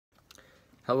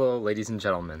Hello, ladies and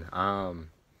gentlemen.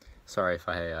 Sorry if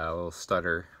I a little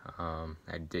stutter.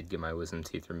 I did get my wisdom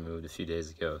teeth removed a few days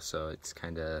ago, so it's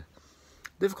kind of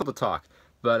difficult to talk.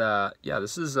 But yeah,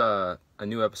 this is a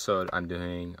new episode I'm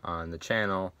doing on the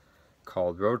channel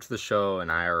called Road to the Show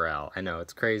and IRL. I know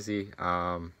it's crazy,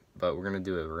 but we're gonna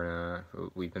do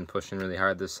it. We've been pushing really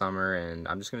hard this summer, and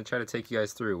I'm just gonna try to take you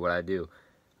guys through what I do.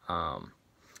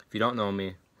 If you don't know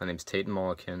me, my name's Taten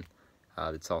Mulliken.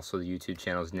 That's also the YouTube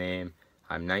channel's name.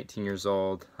 I'm 19 years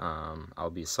old. I'll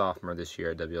be a sophomore this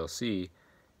year at WLC,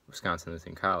 Wisconsin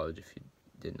Lutheran College. If you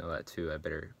didn't know that too, I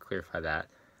better clarify that.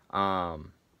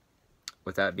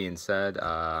 With that being said,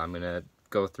 I'm going to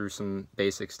go through some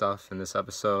basic stuff in this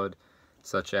episode,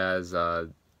 such as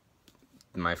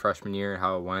my freshman year,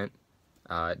 how it went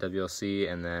at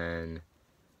WLC, and then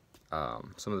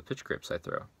some of the pitch grips I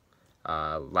throw.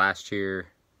 Last year,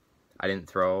 I didn't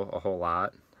throw a whole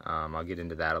lot. I'll get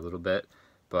into that a little bit.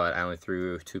 But I only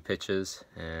threw 2 pitches,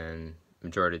 and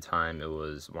majority of the time it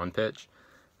was 1 pitch.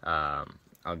 I'll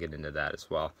get into that as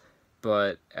well.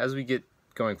 But as we get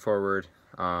going forward,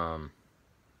 I'm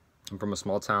from a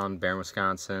small town, Barron,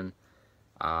 Wisconsin.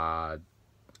 I'll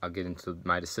get into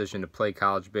my decision to play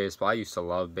college baseball. I used to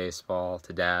love baseball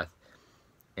to death,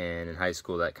 and in high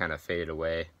school that kind of faded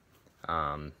away.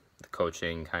 The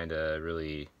coaching kind of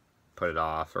really put it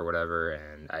off or whatever,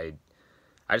 and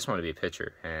I just wanted to be a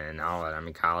pitcher, and now that I'm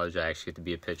in college, I actually get to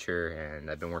be a pitcher, and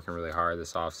I've been working really hard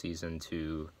this off season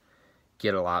to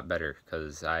get a lot better,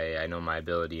 because I know my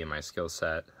ability and my skill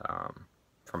set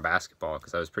from basketball,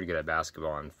 because I was pretty good at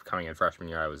basketball, and coming in freshman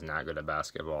year, I was not good at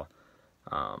basketball.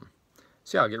 So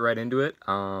yeah, I'll get right into it.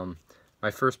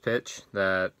 My first pitch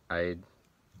that I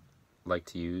like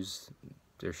to use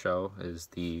to show is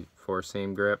the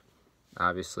 4-seam grip.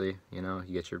 Obviously, you know,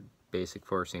 you get your basic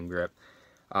 4-seam grip.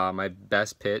 My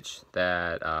best pitch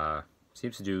that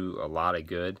seems to do a lot of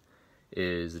good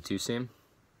is the 2-seam.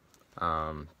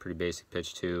 Pretty basic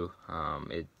pitch too.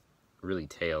 It really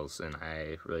tails, and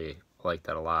I really like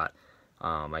that a lot.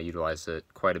 I utilize it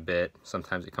quite a bit.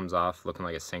 Sometimes it comes off looking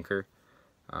like a sinker,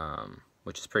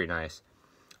 which is pretty nice.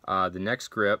 The next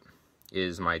grip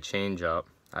is my change-up.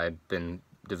 I've been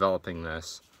developing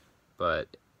this,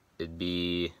 but it'd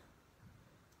be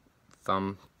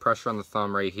pressure on the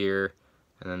thumb right here.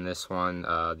 And then this one,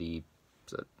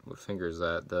 what finger is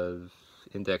that? The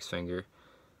index finger.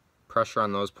 Pressure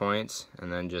on those points,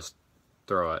 and then just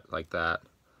throw it like that.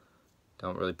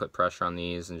 Don't really put pressure on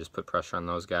these, and just put pressure on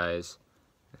those guys.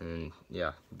 And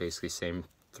yeah, basically same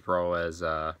throw as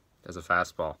a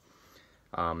fastball.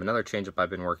 Another changeup I've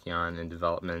been working on in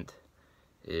development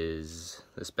is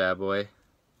this bad boy.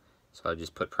 So I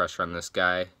just put pressure on this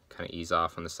guy, kind of ease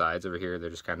off on the sides over here. They're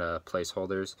just kind of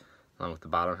placeholders along with the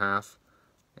bottom half.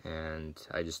 And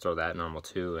I just throw that normal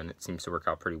too, and it seems to work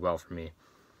out pretty well for me.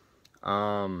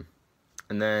 And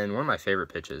then one of my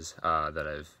favorite pitches that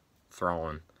I've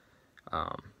thrown,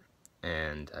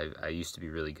 and I used to be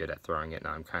really good at throwing it,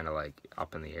 now I'm kind of like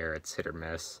up in the air, it's hit or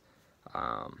miss,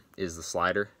 is the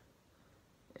slider.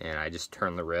 And I just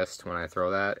turn the wrist when I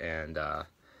throw that, and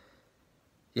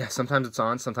yeah, sometimes it's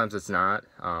on, sometimes it's not.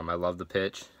 I love the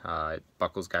pitch. It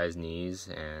buckles guys' knees,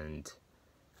 and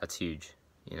that's huge.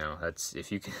 You know, that's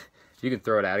if you can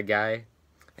throw it at a guy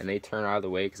and they turn out of the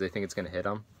way because they think it's going to hit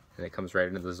them, and it comes right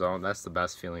into the zone, that's the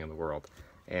best feeling in the world.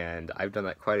 And I've done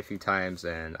that quite a few times,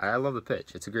 and I love the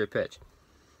pitch. It's a great pitch.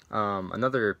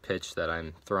 Another pitch that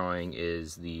I'm throwing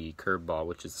is the curveball,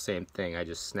 which is the same thing. I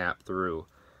just snap through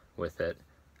with it,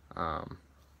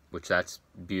 which that's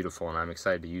beautiful, and I'm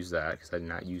excited to use that because I did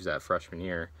not use that freshman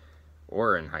year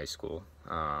or in high school.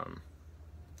 So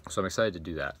I'm excited to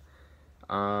do that.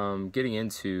 Getting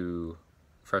into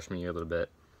freshman year a little bit,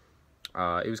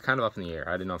 it was kind of up in the air.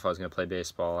 I didn't know if I was going to play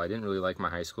baseball. I didn't really like my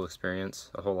high school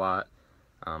experience a whole lot.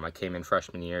 I came in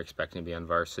freshman year expecting to be on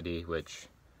varsity, which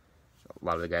a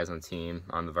lot of the guys on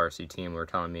the varsity team were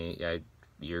telling me, yeah,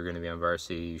 you're going to be on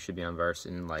varsity, you should be on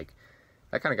varsity, and like,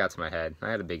 that kind of got to my head.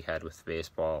 I had a big head with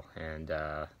baseball, and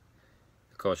the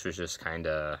coach was just kind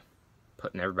of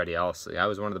putting everybody else. I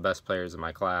was one of the best players in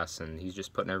my class, and he's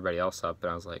just putting everybody else up,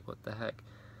 and I was like, what the heck?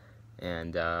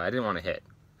 And I didn't want to hit.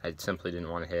 I simply didn't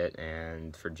want to hit,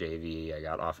 and for JV, I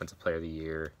got Offensive Player of the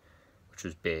Year, which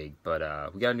was big. But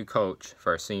we got a new coach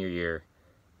for our senior year,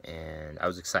 and I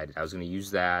was excited. I was going to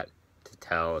use that to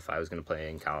tell if I was going to play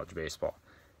in college baseball.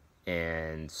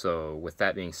 And so with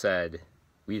that being said,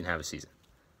 we didn't have a season.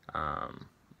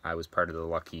 I was part of the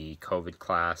lucky COVID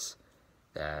class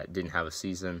that didn't have a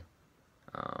season.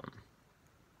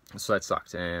 So that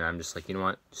sucked, and I'm just like, you know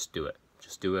what, just do it.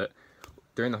 Just do it.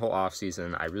 During the whole off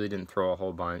season, I really didn't throw a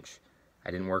whole bunch.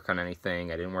 I didn't work on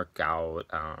anything. I didn't work out.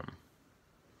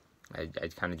 I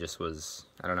kind of just was,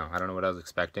 I don't know what I was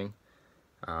expecting.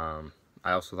 I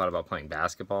also thought about playing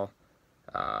basketball.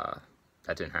 That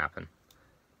didn't happen.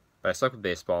 But I stuck with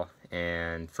baseball,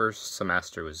 and first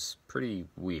semester was pretty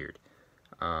weird.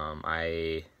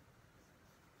 I,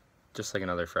 just like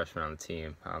another freshman on the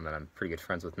team that I'm pretty good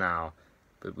friends with now,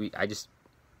 but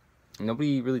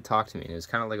nobody really talked to me. And it was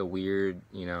kind of like a weird,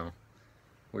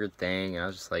 weird thing. And I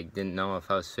was just like, didn't know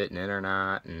if I was fitting in or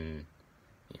not, and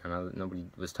nobody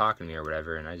was talking to me or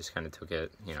whatever. And I just kind of took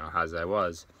it, as I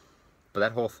was. But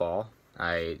that whole fall,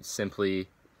 I simply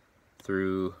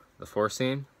threw the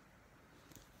 4-seam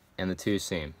and the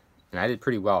 2-seam, and I did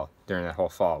pretty well during that whole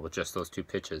fall with just those 2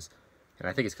 pitches. And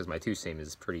I think it's because my 2-seam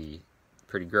is pretty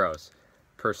gross,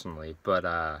 personally. But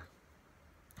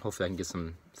hopefully I can get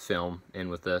some film in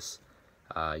with this.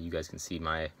 You guys can see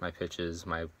my pitches,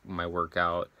 my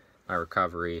workout, my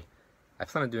recovery. I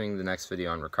plan on doing the next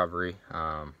video on recovery.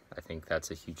 I think that's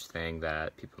a huge thing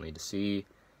that people need to see.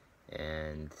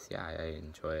 And yeah, I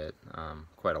enjoy it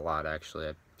quite a lot, actually.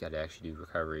 I've got to actually do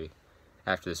recovery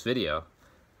after this video.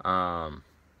 So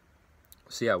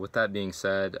yeah, with that being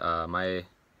said, my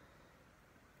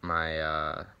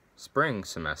spring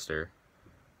semester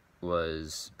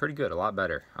was pretty good, a lot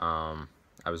better.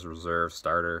 I was a reserve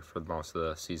starter for most of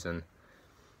the season.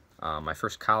 My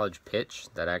first college pitch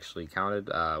that actually counted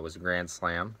was a grand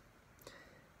slam.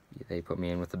 They put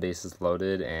me in with the bases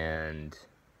loaded, and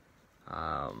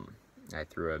I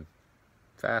threw a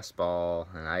fastball,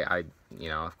 and I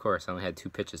of course, I only had 2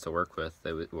 pitches to work with.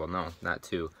 Well, no, not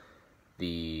 2.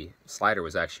 The slider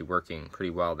was actually working pretty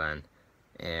well then,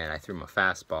 and I threw him a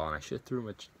fastball, and I should have threw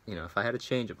him if I had a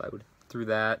changeup, I would have threw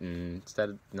that, and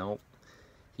instead, nope.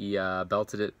 He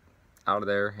belted it out of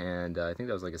there, and I think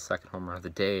that was like his 2nd home run of the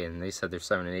day, and they said their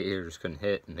 7 and 8 hitters couldn't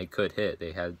hit, and they could hit.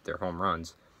 They had their home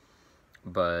runs.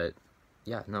 But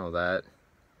yeah, no, that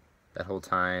whole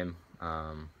time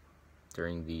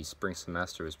during the spring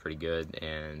semester was pretty good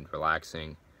and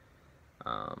relaxing.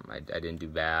 I didn't do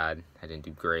bad. I didn't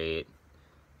do great. It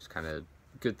was kind of a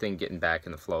good thing getting back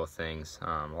in the flow of things.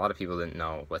 A lot of people didn't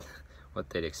know what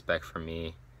they'd expect from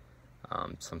me.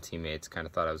 Some teammates kind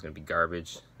of thought I was going to be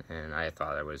garbage, and I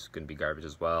thought I was going to be garbage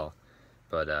as well.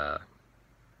 But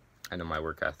I know my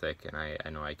work ethic, and I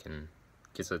know I can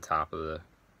get to the top of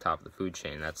the food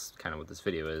chain. That's kind of what this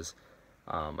video is.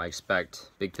 I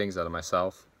expect big things out of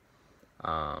myself.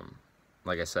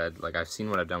 Like I said, I've seen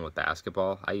what I've done with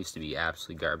basketball. I used to be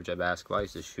absolutely garbage at basketball. I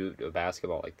used to shoot a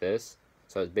basketball like this,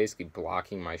 so I was basically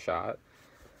blocking my shot.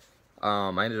 I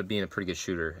ended up being a pretty good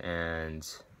shooter, and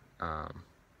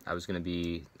I wasn't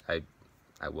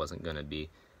gonna be.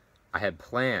 I had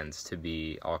plans to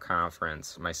be all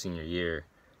conference my senior year.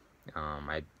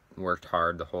 I worked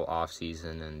hard the whole off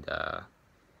season, and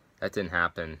that didn't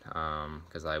happen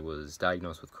because I was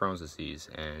diagnosed with Crohn's disease.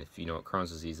 And if you know what Crohn's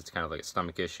disease, it's kind of like a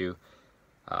stomach issue.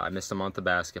 I missed a month of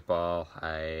basketball.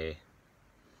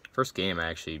 First game, I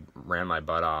actually ran my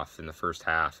butt off in the first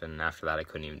half, and after that I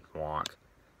couldn't even walk.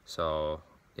 So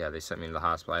yeah, they sent me to the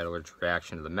hospital. I had an allergic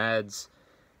reaction to the meds,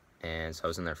 and so I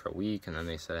was in there for a week, and then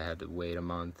they said I had to wait a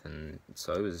month, and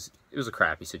so it was a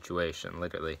crappy situation,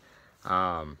 literally.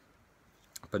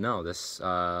 But no, this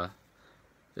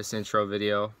intro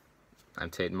video, I'm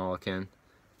Tate Mulliken.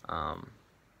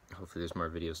 Hopefully there's more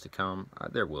videos to come.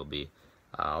 There will be.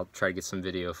 I'll try to get some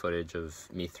video footage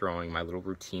of me throwing my little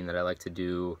routine that I like to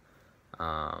do,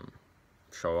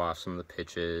 show off some of the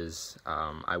pitches.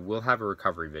 I will have a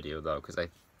recovery video though, because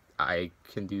I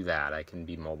can do that. I can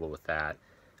be mobile with that.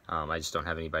 I just don't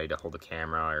have anybody to hold the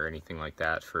camera or anything like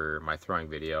that for my throwing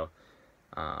video.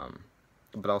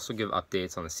 But also give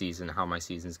updates on the season, how my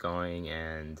season's going,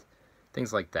 and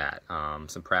things like that.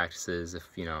 Some practices, if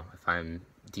I'm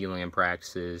dealing in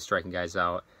practices, striking guys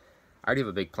out. I already have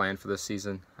a big plan for this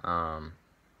season.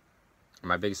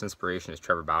 My biggest inspiration is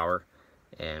Trevor Bauer,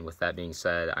 and with that being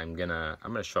said, I'm gonna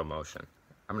show motion.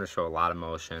 I'm gonna show a lot of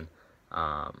motion.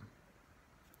 I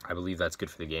believe that's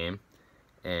good for the game,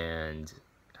 and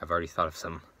I've already thought of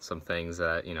some things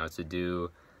that to do.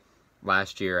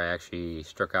 Last year, I actually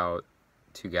struck out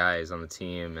 2 guys on the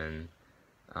team, and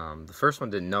the first one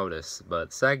didn't notice,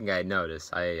 but the second guy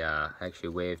noticed. I actually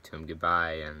waved to him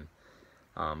goodbye, and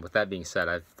with that being said,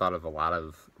 I've thought of a lot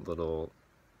of little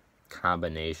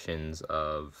combinations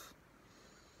of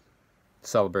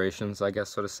celebrations, I guess,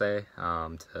 so to say,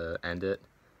 to end it.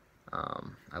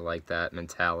 I like that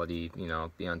mentality,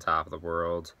 be on top of the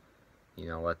world,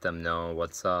 let them know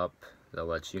what's up. They'll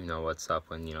let you know what's up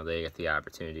when, they get the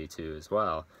opportunity to as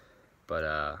well.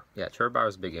 But, yeah, Trevor Bauer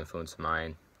is a big influence of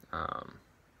mine.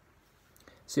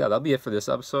 So, yeah, that'll be it for this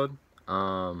episode.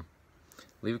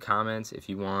 leave a comment if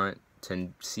you want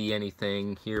to see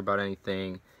anything, hear about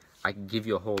anything. I can give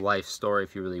you a whole life story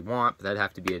if you really want, but that'd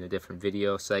have to be in a different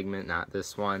video segment, not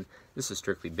this one. This is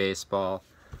strictly baseball.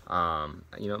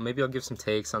 You know, maybe I'll give some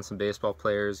takes on some baseball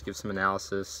players, give some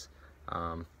analysis,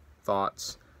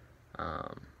 thoughts.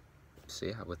 So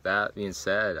yeah, with that being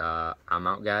said, I'm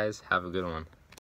out, guys. Have a good one.